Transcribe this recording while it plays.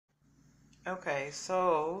Okay,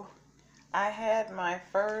 so I had my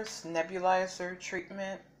first nebulizer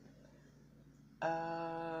treatment.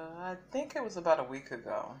 I think it was about a week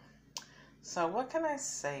ago. So what can I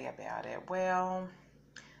say about it? Well,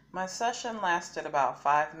 my session lasted about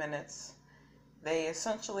 5 minutes. They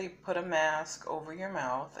essentially put a mask over your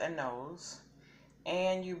mouth and nose,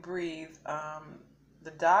 and you breathe.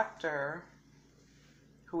 The doctor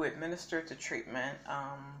who administered the treatment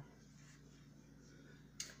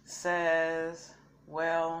says,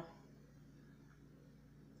 well,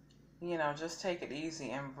 just take it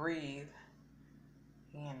easy and breathe,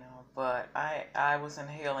 but I was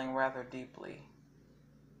inhaling rather deeply,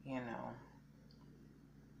 you know,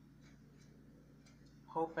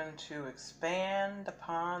 hoping to expand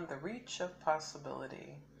upon the reach of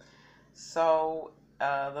possibility. So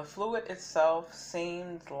the fluid itself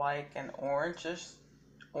seemed like an orange-ish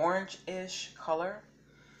color,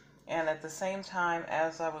 and at the same time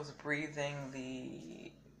as I was breathing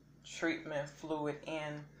the treatment fluid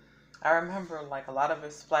in, I remember like a lot of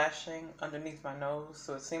it splashing underneath my nose,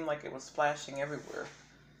 so it seemed like it was splashing everywhere.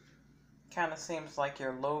 Kind of seems like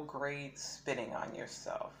you're low grade spitting on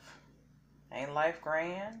yourself. Ain't life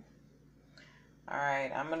grand?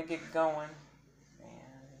 Alright, I'm gonna get going.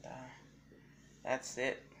 And that's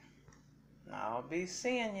it. I'll be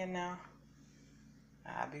seeing you now.